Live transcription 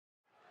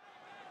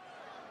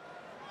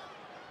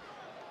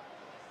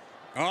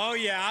Oh,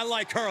 yeah, I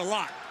like her a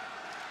lot.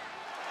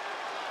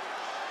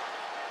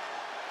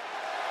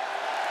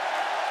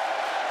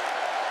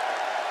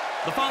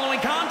 The following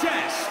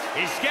contest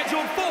is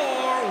scheduled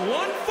for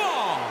one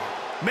fall.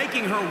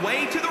 Making her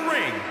way to the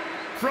ring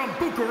from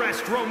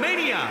Bucharest,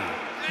 Romania,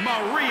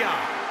 Maria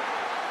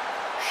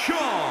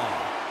Shafir.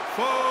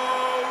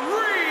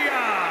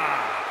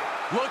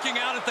 Looking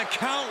out at the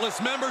countless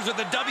members of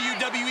the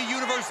WWE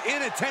Universe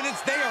in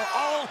attendance, they are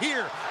all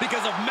here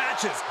because of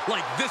matches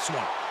like this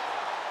one.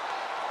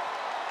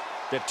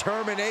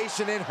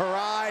 Determination in her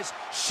eyes.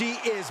 She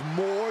is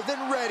more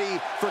than ready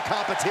for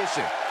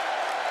competition.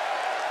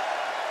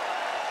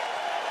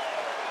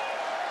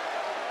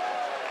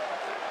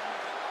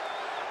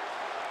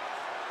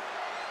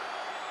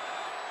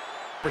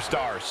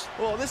 Superstars.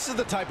 Well, this is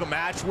the type of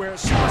match where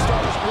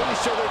superstars really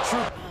show their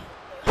true.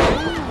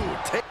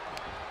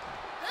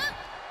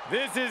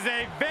 This is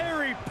a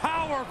very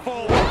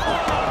powerful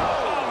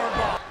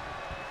powerbomb.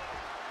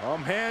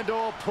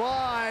 Handle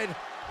applied.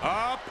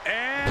 Up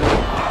and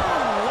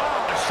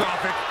wow,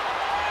 catastrophic.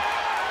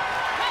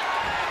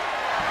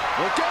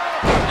 Look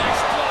out!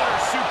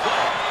 Exploder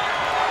suplex.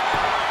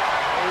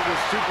 What is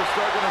this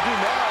superstar gonna do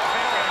now?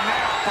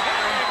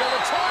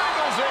 The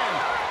triangle's in.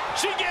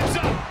 She gives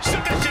up.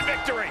 Submission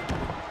victory.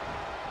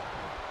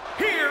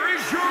 Here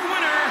is your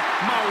winner,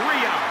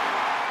 Maria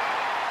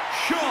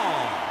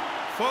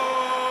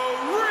Shafir.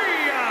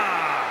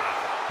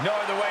 No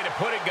other way to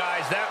put it,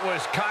 guys. That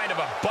was kind of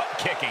a butt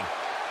kicking.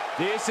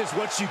 This is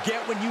what you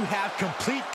get when you have complete